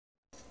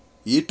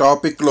ఈ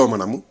టాపిక్లో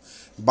మనము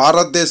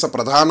భారతదేశ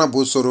ప్రధాన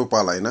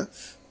భూస్వరూపాలైన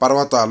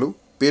పర్వతాలు,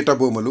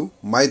 పీఠభూములు,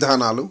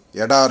 మైదానాలు,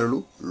 ఎడారులు,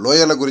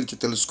 లోయల గురించి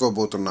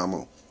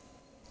తెలుసుకోబోతున్నాము.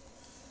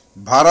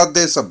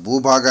 భారతదేశ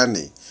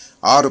భూభాగాన్ని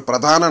 6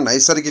 ప్రధాన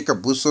నైసర్గిక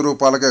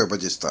భూస్వరూపాలుగా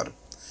విభజిస్తారు.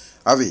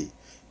 అవి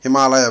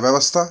హిమాలయ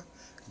వ్యవస్థ,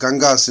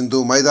 గంగా సింధు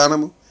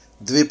మైదానము,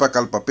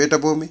 ద్వీపకల్ప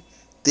పీఠభూమి,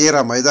 తీర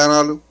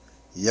మైదానాలు,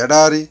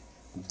 ఎడారి,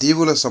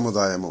 దీవుల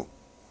సముదాయము.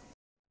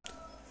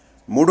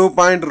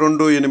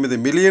 3.28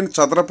 మిలియన్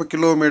చదరపు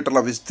కిలోమీటర్ల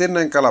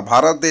విస్తీర్ణం కల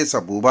భారతదేశ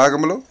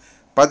భూభాగంలో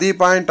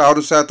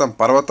 10.6%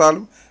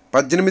 పర్వతాలు,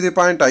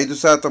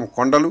 18.5%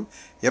 కొండలు,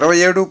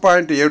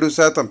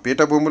 27.7%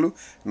 పీఠభూములు,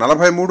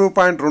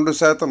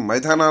 43.2%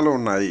 మైదానాలు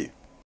ఉన్నాయి.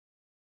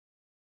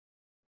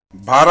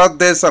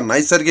 భారతదేశ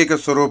నైసర్గిక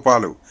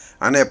స్వరూపాలు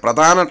అనే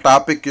ప్రధాన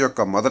టాపిక్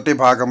యొక్క మొదటి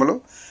భాగంలో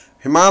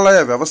హిమాలయ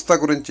వ్యవస్థ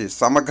గురించి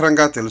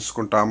సమగ్రంగా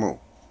తెలుసుకుంటాము.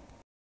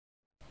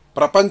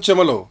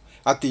 ప్రపంచంలో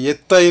అతి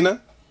ఎత్తైన,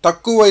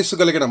 తక్కువ వయసు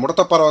కలిగిన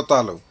ముడత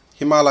పర్వతాలు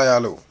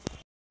హిమాలయాలు.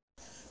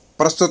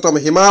 ప్రస్తుతం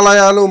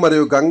హిమాలయాలు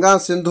మరియు గంగా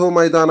సింధు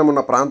మైదానం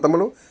ఉన్న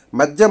ప్రాంతంలో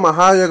మధ్య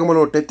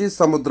మహాయుగములో టెథిస్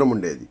సముద్రం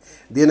ఉండేది.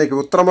 దీనికి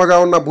ఉత్తరముగా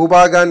ఉన్న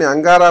భూభాగాన్ని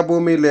అంగారా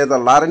భూమి లేదా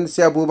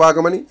లారెన్సియా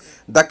భూభాగమని,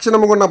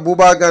 దక్షిణముగున్న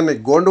భూభాగాన్ని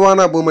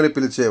గోండ్వానా భూమి అని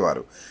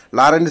పిలిచేవారు.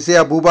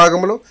 లారెన్సియా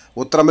భూభాగంలో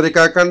ఉత్తర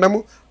అమెరికా ఖండము,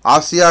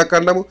 ఆసియా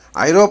ఖండము,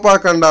 ఐరోపా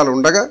ఖండాలు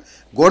ఉండగా,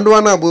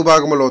 గోండ్వానా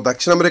భూభాగంలో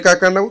దక్షిణ అమెరికా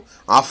ఖండము,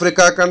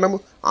 ఆఫ్రికా ఖండము,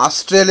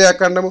 ఆస్ట్రేలియా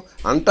ఖండము,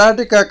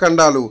 అంటార్టికా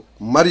ఖండాలు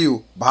మరియు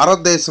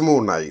భారతదేశము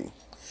ఉన్నాయి.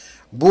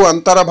 భూ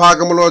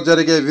అంతర్భాగంలో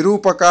జరిగే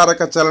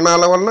విరూపకారక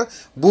చలనాల వలన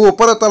భూ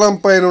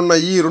ఉపరితలంపైనున్న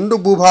ఈ 2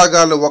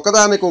 భూభాగాలు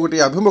ఒకదానికొకటి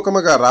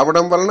అభిముఖముగా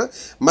రావడం వలన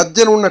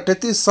మధ్యనున్న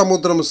టెథిస్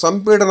సముద్రం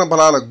సంపీడన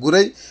బలాలకు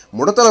గురై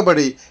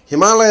ముడతలబడి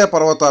హిమాలయ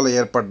పర్వతాలు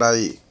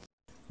ఏర్పడ్డాయి.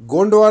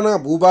 గోండ్వానా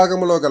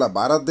భూభాగంలో గల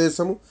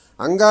భారతదేశము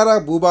అంగారా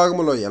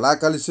భూభాగంలో ఎలా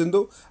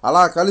కలిసిందో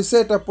అలా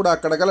కలిసేటప్పుడు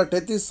అక్కడ గల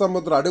టెథిస్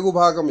సముద్ర అడుగు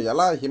భాగం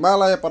ఎలా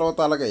హిమాలయ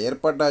పర్వతాలుగా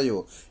ఏర్పడ్డాయో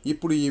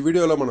ఇప్పుడు ఈ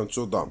వీడియోలో మనం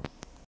చూద్దాం.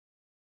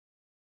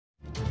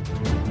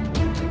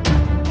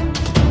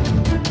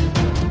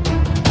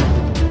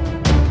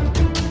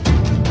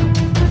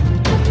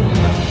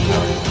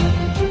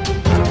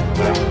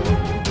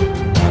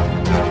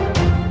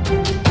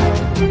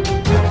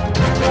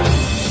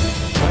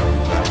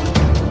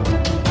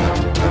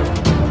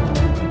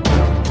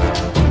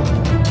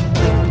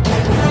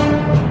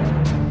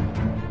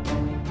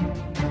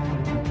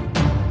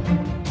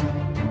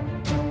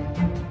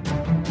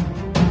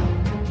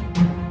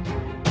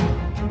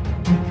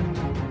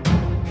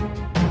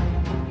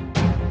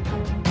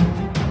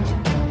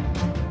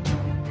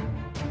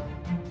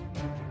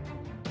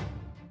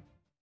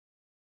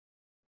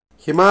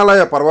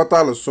 హిమాలయ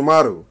పర్వతాలు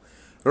సుమారు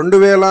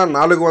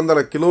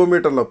 2400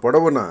 కిలోమీటర్ల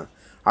పొడవున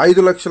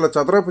 5 లక్షల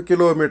చదరపు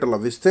కిలోమీటర్ల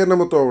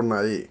విస్తీర్ణముతో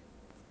ఉన్నాయి.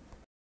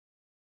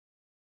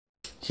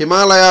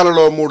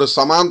 హిమాలయాలలో 3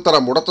 సమాంతర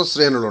ముడత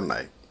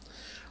శ్రేణులున్నాయి.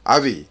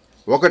 అవి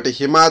 1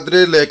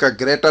 హిమాద్రి లేక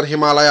గ్రేటర్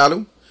హిమాలయాలు,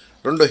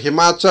 2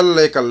 హిమాచల్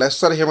లేక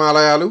లెస్సర్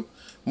హిమాలయాలు,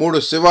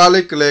 3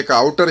 శివాలిక్ లేక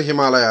ఔటర్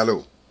హిమాలయాలు.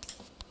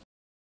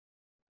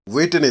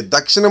 వీటిని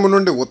దక్షిణము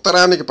నుండి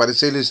ఉత్తరానికి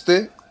పరిశీలిస్తే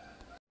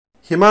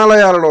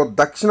హిమాలయాలలో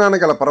దక్షిణాన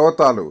గల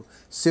పర్వతాలు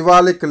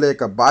శివాలిక్ లేక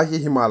బాహ్య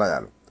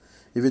హిమాలయాలు.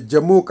 ఇవి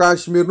జమ్మూ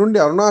కాశ్మీర్ నుండి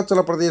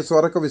అరుణాచల్ ప్రదేశ్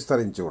వరకు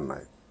విస్తరించి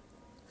ఉన్నాయి.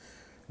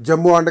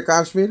 జమ్మూ అండ్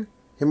కాశ్మీర్,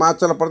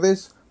 హిమాచల్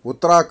ప్రదేశ్,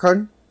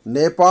 ఉత్తరాఖండ్,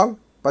 నేపాల్,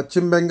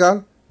 పశ్చిమ బెంగాల్,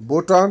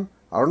 భూటాన్,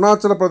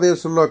 అరుణాచల్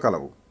ప్రదేశ్లో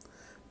కలవు.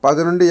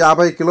 10 నుండి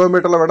 50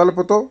 కిలోమీటర్ల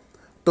వెడల్పుతో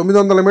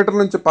 900 మీటర్ల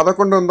నుంచి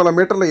 1100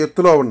 మీటర్ల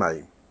ఎత్తులో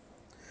ఉన్నాయి.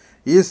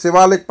 ఈ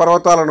శివాలిక్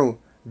పర్వతాలను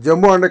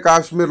జమ్మూ అండ్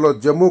కాశ్మీర్లో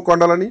జమ్మూ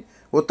కొండలని,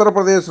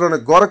 ఉత్తరప్రదేశ్లోని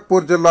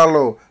గోరఖ్పూర్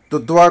జిల్లాలో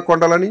దుధ్వా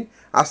కొండలని,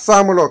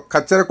 అస్సాంలో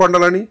ఖచ్చర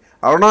కొండలని,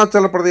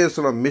 అరుణాచల్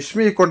ప్రదేశ్లో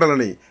మిష్మీ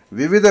కొండలని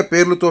వివిధ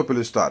పేర్లతో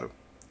పిలుస్తారు.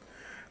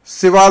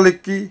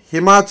 శివాలిక్కి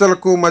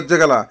హిమాచల్కు మధ్య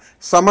గల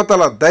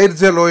సమతల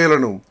దైర్ఘ్య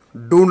లోయలను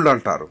డూన్లు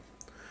అంటారు.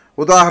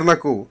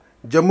 ఉదాహరణకు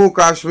జమ్మూ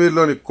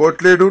కాశ్మీర్లోని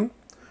కోట్లీ డూన్,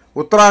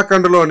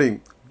 ఉత్తరాఖండ్లోని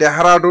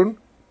డెహ్రాడూన్,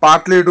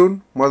 పాట్లీ డూన్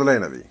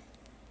మొదలైనవి.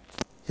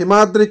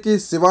 హిమాద్రికి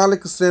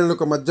శివాలిక్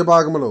శ్రేణులకు మధ్య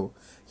భాగంలో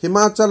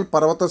హిమాచల్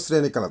పర్వత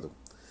శ్రేణి కలదు.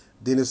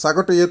 దీని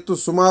సగటు ఎత్తు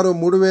సుమారు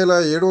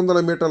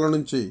 3700 మీటర్ల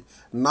నుంచి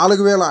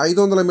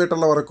 4500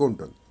 మీటర్ల వరకు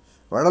ఉంటుంది.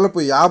 వెడల్పు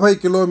 50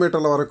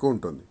 కిలోమీటర్ల వరకు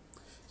ఉంటుంది.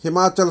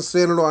 హిమాచల్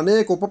శ్రేణులు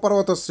అనేక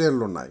ఉపపర్వత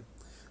శ్రేణులు ఉన్నాయి.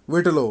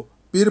 వీటిలో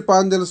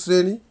పీర్పాంజల్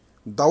శ్రేణి,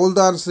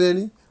 దౌల్దార్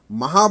శ్రేణి,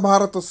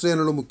 మహాభారత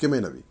శ్రేణులు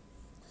ముఖ్యమైనవి.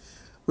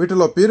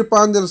 వీటిలో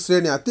పీర్పాంజల్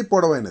శ్రేణి అతి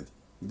పొడవైనది.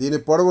 దీని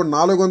పొడవు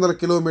 400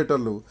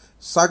 కిలోమీటర్లు,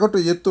 సగటు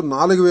ఎత్తు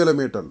 4000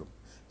 మీటర్లు.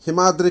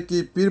 హిమాద్రికి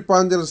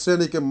పీర్పాంజల్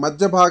శ్రేణికి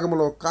మధ్య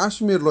భాగంలో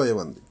కాశ్మీర్ లోయ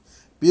ఉంది.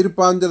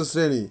 పీర్పాంజల్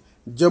శ్రేణి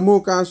జమ్మూ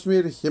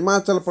కాశ్మీర్,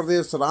 హిమాచల్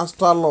ప్రదేశ్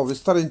రాష్ట్రాల్లో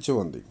విస్తరించి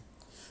ఉంది.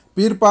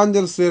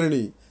 పీర్పాంజల్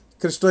శ్రేణిని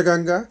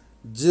కృష్ణగంగ,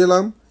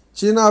 జీలం,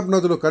 చీనాబ్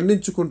నదులు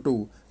ఖండించుకుంటూ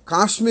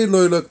కాశ్మీర్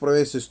లోయలోకి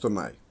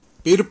ప్రవేశిస్తున్నాయి.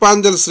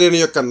 పీర్పాంజల్ శ్రేణి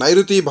యొక్క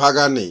నైరుతి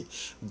భాగాన్ని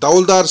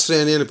దౌల్దార్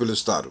శ్రేణి అని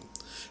పిలుస్తారు.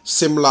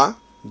 సిమ్లా,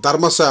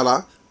 ధర్మశాల,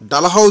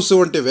 డల్హౌస్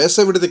వంటి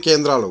వేసవిడిది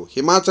కేంద్రాలు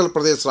హిమాచల్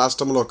ప్రదేశ్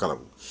రాష్ట్రంలో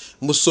కలవు.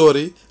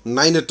 ముస్సోరి,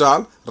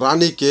 నైనిటాల్,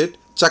 రాణికేట్,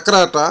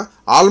 చక్రాటా,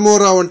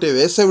 ఆల్మోరా వంటి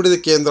వేసవిడిది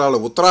కేంద్రాలు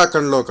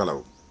ఉత్తరాఖండ్లో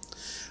కలవు.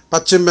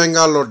 పశ్చిమ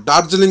బెంగాల్లో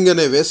డార్జిలింగ్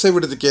అనే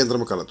వేసవిడిది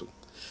కేంద్రం కలదు.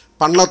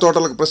 పండ్ల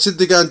తోటలకు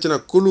ప్రసిద్ధిగాంచిన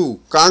కులు,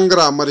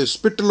 కాంగ్రా మరియు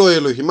స్పిట్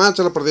లోయలు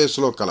హిమాచల్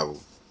ప్రదేశ్లో కలవు.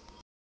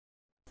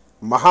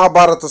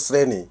 మహాభారత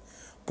శ్రేణి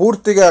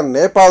పూర్తిగా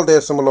నేపాల్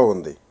దేశంలో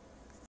ఉంది.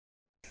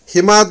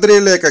 హిమాద్రి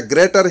లేక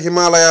గ్రేటర్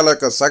హిమాలయాల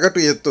యొక్క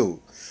సగటు ఎత్తు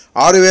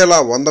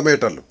 6100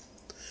 మీటర్లు.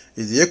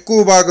 ఇది ఎక్కువ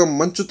భాగం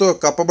మంచుతో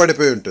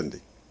కప్పబడిపోయి ఉంటుంది.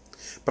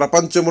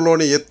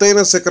 ప్రపంచంలోని ఎత్తైన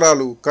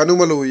శిఖరాలు,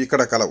 కనుమలు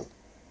ఇక్కడ కలవు.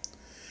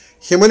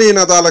 హిమనీ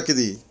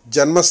నదాలకిది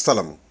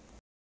జన్మస్థలము.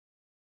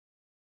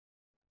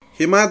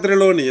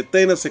 హిమాద్రిలోని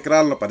ఎత్తైన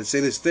శిఖరాలను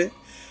పరిశీలిస్తే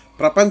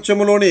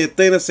ప్రపంచంలోని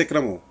ఎత్తైన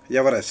శిఖరము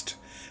ఎవరెస్ట్.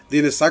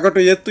 దీని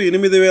సగటు ఎత్తు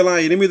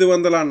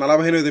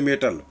 8848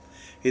 మీటర్లు.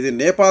 ఇది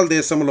నేపాల్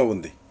దేశంలో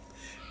ఉంది.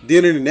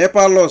 దీనిని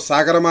నేపాల్లో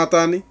సాగరమాత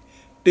అని,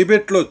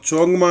 టిబెట్లో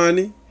చోంగ్మా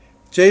అని,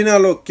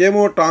 చైనాలో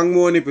కేమో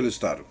టాంగ్మో అని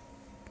పిలుస్తారు.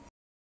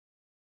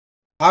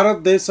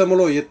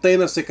 భారతదేశంలో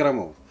ఎత్తైన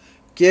శిఖరము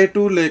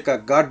K2 లేక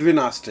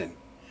గాడ్విన్ ఆస్టెన్.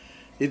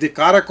 ఇది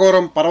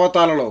కారకోరం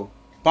పర్వతాలలో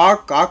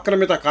పాక్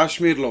ఆక్రమిత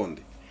కాశ్మీర్లో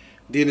ఉంది.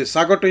 దీని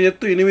సగటు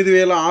ఎత్తు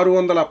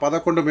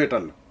 8611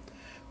 మీటర్లు.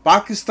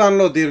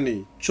 పాకిస్తాన్లో దీనిని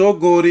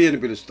చోగోరి అని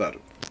పిలుస్తారు.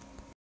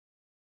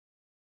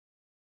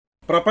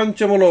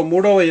 ప్రపంచంలో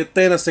 3వ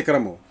ఎత్తైన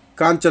శిఖరము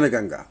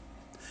కాంచనగంగా.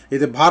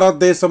 ఇది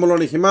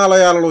భారతదేశంలోని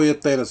హిమాలయాలలో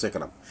ఎత్తైన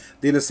శిఖరం.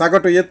 దీని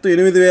సగటు ఎత్తు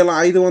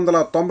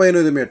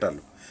 8598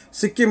 మీటర్లు.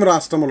 సిక్కిం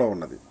రాష్ట్రంలో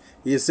ఉన్నది.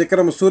 ఈ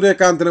శిఖరం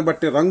సూర్యకాంతిని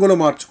బట్టి రంగులు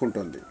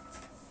మార్చుకుంటుంది.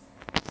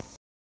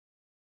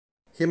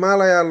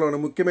 హిమాలయాల్లోని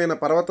ముఖ్యమైన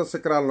పర్వత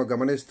శిఖరాలను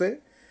గమనిస్తే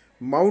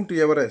మౌంట్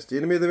ఎవరెస్ట్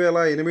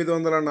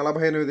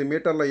 8848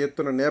 మీటర్ల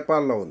ఎత్తున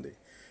నేపాల్లో ఉంది.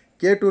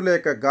 K2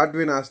 లేక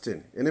గాడ్విన్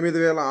ఆస్టెన్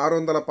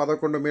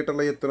 8611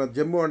 మీటర్ల ఎత్తున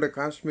జమ్మూ అండ్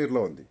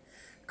కాశ్మీర్లో ఉంది.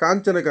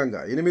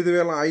 కాంచనగంగా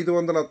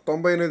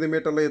 8598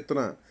 మీటర్ల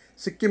ఎత్తున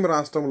సిక్కిం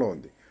రాష్ట్రంలో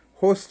ఉంది.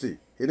 హోస్టి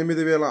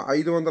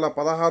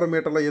 8516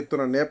 మీటర్ల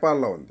ఎత్తున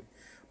నేపాల్లో ఉంది.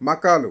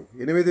 మకాలు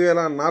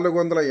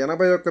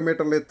 8481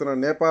 మీటర్ల ఎత్తున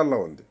నేపాల్లో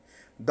ఉంది.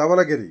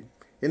 ధవలగిరి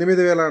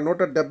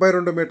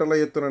 8172 మీటర్ల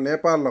ఎత్తున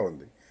నేపాల్లో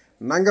ఉంది.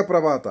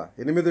 నంగప్రభాత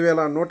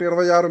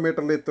 8126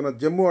 మీటర్ల ఎత్తున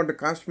జమ్మూ అండ్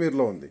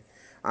కాశ్మీర్లో ఉంది.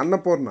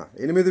 అన్నపూర్ణ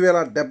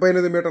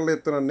 8078 మీటర్ల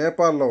ఎత్తున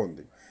నేపాల్లో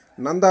ఉంది.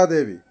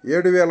 నందాదేవి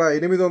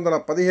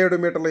 7817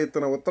 మీటర్ల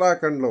ఎత్తున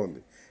ఉత్తరాఖండ్లో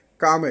ఉంది.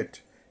 కామెట్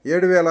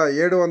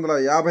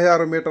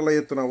 7756 మీటర్ల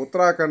ఎత్తున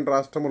ఉత్తరాఖండ్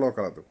రాష్ట్రంలో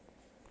కలదు.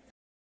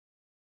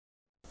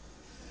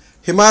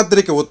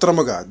 హిమాద్రికి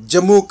ఉత్తరముగా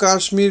జమ్మూ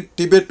కాశ్మీర్,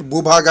 టిబెట్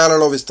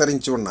భూభాగాలలో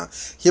విస్తరించి ఉన్న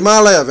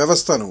హిమాలయ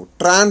వ్యవస్థను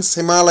ట్రాన్స్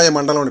హిమాలయ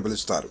మండలం అని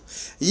పిలుస్తారు.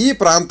 ఈ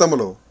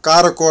ప్రాంతంలో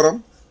కారకోరం,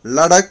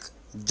 లడక్,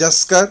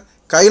 జస్కర్,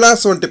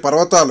 కైలాస్ వంటి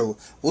పర్వతాలు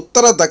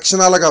ఉత్తర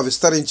దక్షిణాలుగా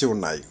విస్తరించి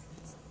ఉన్నాయి.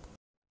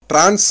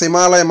 ట్రాన్స్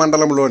హిమాలయ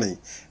మండలంలోని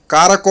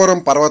కారకోరం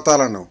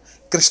పర్వతాలను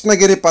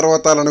కృష్ణగిరి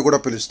పర్వతాలను కూడా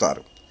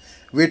పిలుస్తారు.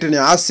 వీటిని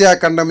ఆసియా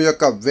ఖండం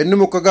యొక్క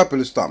వెన్నెముకగా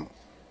పిలుస్తాము.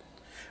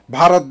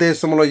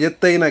 భారతదేశంలో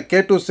ఎత్తైన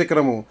K2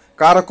 శిఖరము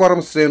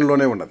కారకోరం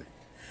శ్రేణిలోనే ఉన్నది.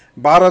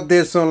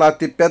 భారతదేశంలో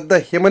అతి పెద్ద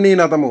హిమనీ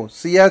నదము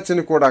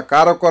సియాచిన్ కూడా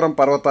కారకోరం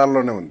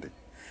పర్వతాల్లోనే ఉంది.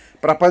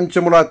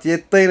 ప్రపంచంలో అతి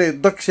ఎత్తైన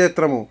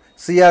యుద్ధక్షేత్రము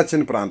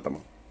సియాచిన్ ప్రాంతము.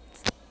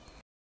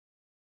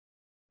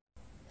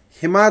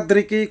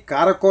 హిమాద్రికి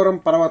కారకోరం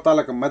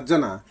పర్వతాలకు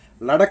మధ్యన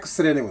లడక్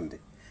శ్రేణి ఉంది.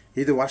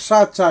 ఇది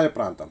వర్షాఛాయ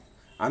ప్రాంతం.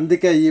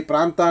 అందుకే ఈ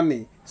ప్రాంతాన్ని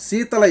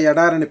శీతల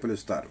ఎడారని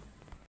పిలుస్తారు.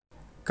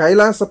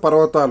 కైలాస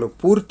పర్వతాలు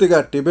పూర్తిగా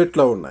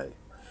టిబెట్లో ఉన్నాయి.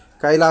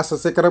 కైలాస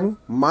శిఖరము,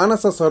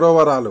 మానస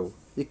సరోవరాలు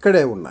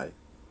ఇక్కడే ఉన్నాయి.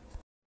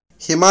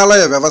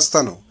 హిమాలయ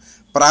వ్యవస్థను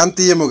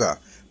ప్రాంతీయముగా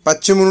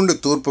పశ్చిమ నుండి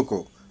తూర్పుకు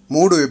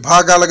 3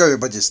 విభాగాలుగా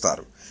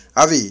విభజిస్తారు.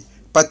 అవి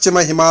పశ్చిమ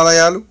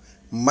హిమాలయాలు,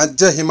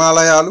 మధ్య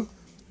హిమాలయాలు,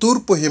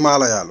 తూర్పు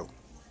హిమాలయాలు.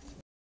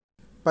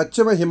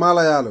 పశ్చిమ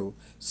హిమాలయాలు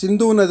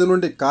సింధు నది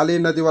నుండి కాళీ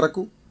నది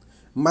వరకు,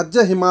 మధ్య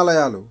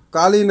హిమాలయాలు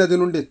కాళీ నది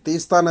నుండి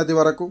తీస్తా నది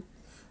వరకు,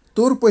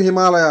 తూర్పు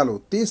హిమాలయాలు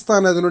తీస్తా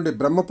నది నుండి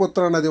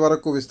బ్రహ్మపుత్ర నది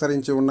వరకు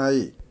విస్తరించి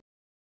ఉన్నాయి.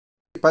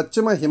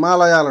 పశ్చిమ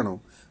హిమాలయాలను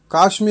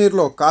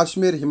కాశ్మీర్లో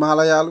కాశ్మీర్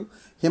హిమాలయాలు,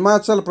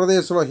 హిమాచల్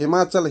ప్రదేశ్లో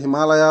హిమాచల్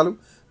హిమాలయాలు,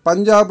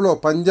 పంజాబ్లో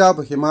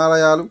పంజాబ్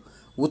హిమాలయాలు,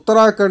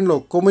 ఉత్తరాఖండ్లో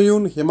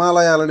కుమయూన్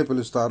హిమాలయాలని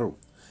పిలుస్తారు.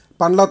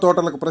 పండ్ల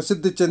తోటలకు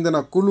ప్రసిద్ధి చెందిన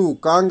కులు,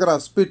 కాంగ్రా,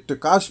 స్పిట్,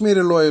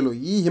 కాశ్మీరీ లోయలు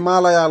ఈ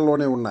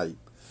హిమాలయాల్లోనే ఉన్నాయి.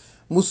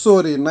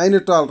 ముస్సోరి,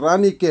 నైనిటాల్,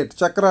 రాణికేట్,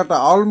 చక్రాటా,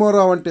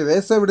 ఆల్మోరా వంటి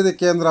వేసవిడిది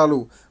కేంద్రాలు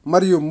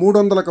మరియు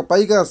 300కు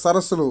పైగా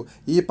సరస్సులు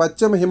ఈ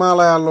పశ్చిమ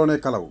హిమాలయాల్లోనే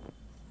కలవు.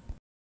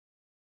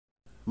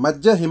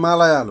 మధ్య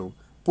హిమాలయాలు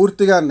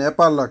పూర్తిగా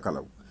నేపాల్లో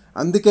కలవు.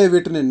 అందుకే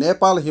వీటిని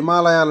నేపాల్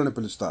హిమాలయాలని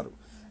పిలుస్తారు.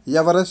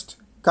 ఎవరెస్ట్,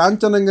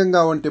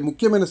 కాంచనగంగా వంటి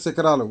ముఖ్యమైన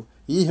శిఖరాలు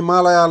ఈ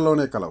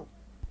హిమాలయాల్లోనే కలవు.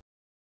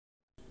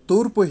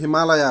 తూర్పు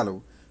హిమాలయాలు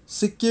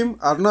సిక్కిం,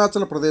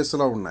 అరుణాచల్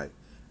ప్రదేశ్లో ఉన్నాయి.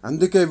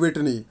 అందుకే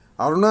వీటిని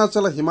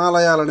అరుణాచల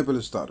హిమాలయాలని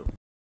పిలుస్తారు.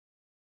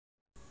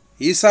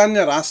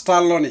 ఈశాన్య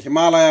రాష్ట్రాల్లోని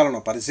హిమాలయాలను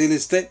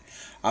పరిశీలిస్తే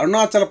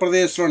అరుణాచల్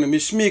ప్రదేశ్లోని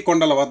మిష్మీ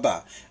కొండల వద్ద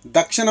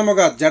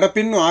దక్షిణముగా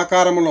జడపిన్ను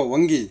ఆకారములో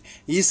వంగి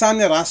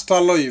ఈశాన్య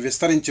రాష్ట్రాల్లో ఇవి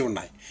విస్తరించి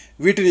ఉన్నాయి.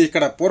 వీటిని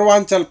ఇక్కడ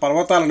పూర్వాంచల్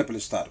పర్వతాలను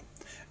పిలుస్తారు.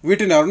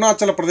 వీటిని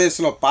అరుణాచల్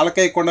ప్రదేశ్లో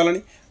పాలకై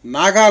కొండలని,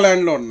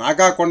 నాగాలాండ్లో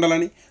నాగా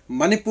కొండలని,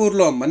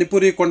 మణిపూర్లో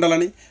మణిపురి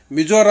కొండలని,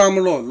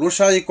 మిజోరాంలో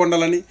లూషాయి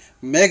కొండలని,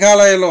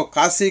 మేఘాలయలో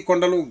కాశీ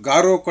కొండలు,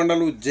 గారో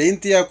కొండలు,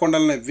 జైంతియా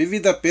కొండలని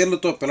వివిధ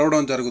పేర్లతో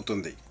పిలవడం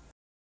జరుగుతుంది.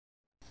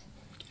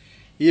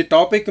 ఈ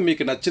టాపిక్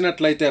మీకు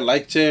నచ్చినట్లయితే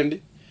లైక్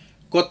చేయండి.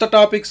 కొత్త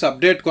టాపిక్స్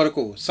అప్డేట్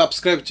కొరకు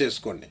సబ్స్క్రైబ్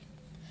చేసుకోండి.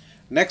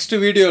 నెక్స్ట్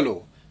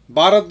వీడియోలో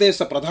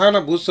భారతదేశ ప్రధాన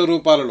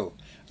భూస్వరూపాలలో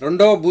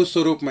రెండవ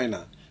భూస్వరూపమైన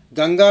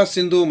గంగా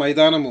సింధు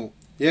మైదానము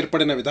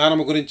ఏర్పడిన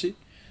విధానము గురించి,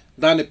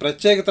 దాని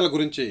ప్రత్యేకతల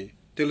గురించి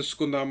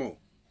తెలుసుకుందాము.